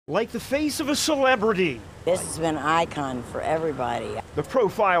Like the face of a celebrity. This has been an icon for everybody. The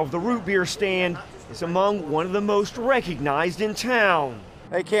profile of the root beer stand is among one of the most recognized in town.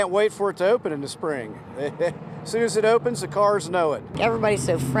 They can't wait for it to open in the spring. As soon as it opens, the cars know it. Everybody's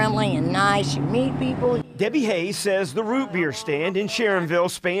so friendly and nice. You meet people. Debbie Hayes says the root beer stand in Sharonville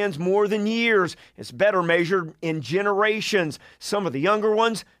spans more than years. It's better measured in generations. Some of the younger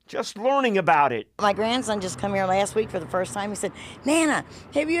ones just learning about it. My grandson just come here last week for the first time. He said, Nana,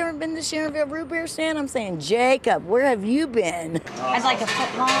 have you ever been to Sharonville root beer stand? I'm saying, Jacob, where have you been? I'd like a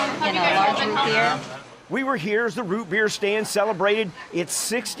foot long, a large root beer. We were here as the root beer stand celebrated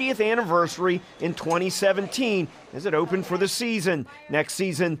its 60th anniversary in 2017 as it opened for the season. Next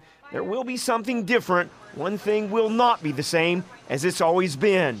season, there will be something different. One thing will not be the same as it's always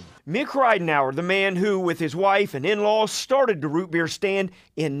been. Mick Ridenauer, the man who, with his wife and in-laws, started the root beer stand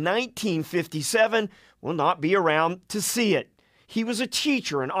in 1957, will not be around to see it. He was a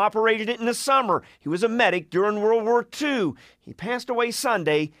teacher and operated it in the summer. He was a medic during World War II. He passed away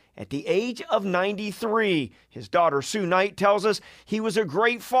Sunday at the age of 93. His daughter, Sue Knight, tells us he was a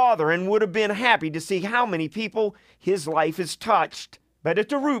great father and would have been happy to see how many people his life has touched. But at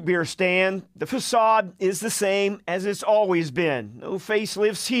the root beer stand, the facade is the same as it's always been. No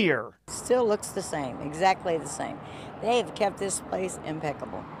facelifts here. Still looks the same, exactly the same. They have kept this place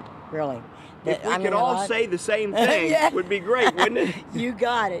impeccable, really. If we could all say the same thing, Yeah. it would be great, wouldn't it? You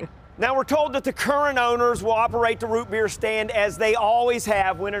got it. Now we're told that the current owners will operate the root beer stand as they always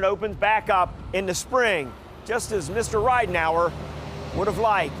have when it opens back up in the spring, just as Mr. Ridenauer would have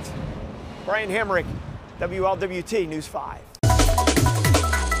liked. Brian Hemrick, WLWT News 5.